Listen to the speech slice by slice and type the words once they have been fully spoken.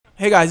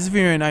Hey guys, this is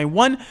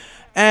Fury91,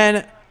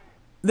 and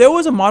there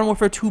was a Modern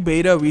Warfare 2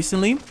 beta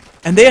recently,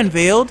 and they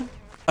unveiled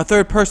a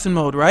third-person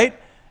mode, right?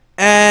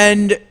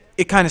 And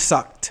it kind of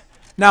sucked.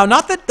 Now,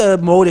 not that the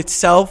mode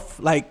itself,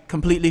 like,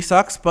 completely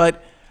sucks,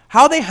 but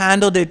how they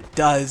handled it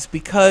does,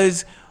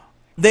 because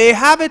they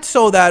have it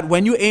so that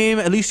when you aim,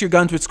 at least your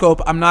guns with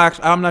scope, I'm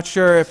not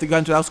sure if the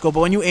guns without scope,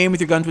 but when you aim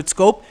with your guns with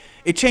scope,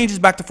 it changes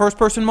back to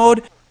first-person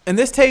mode. And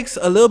this takes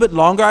a little bit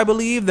longer, I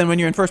believe, than when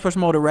you're in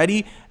first-person mode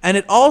already. And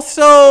it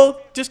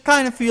also just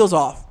kind of feels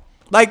off.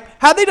 Like,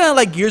 had they done it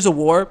like Gears of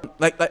War,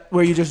 like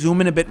where you just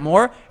zoom in a bit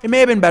more, it may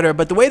have been better.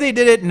 But the way they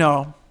did it,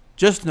 no.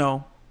 Just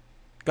no.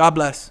 God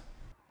bless.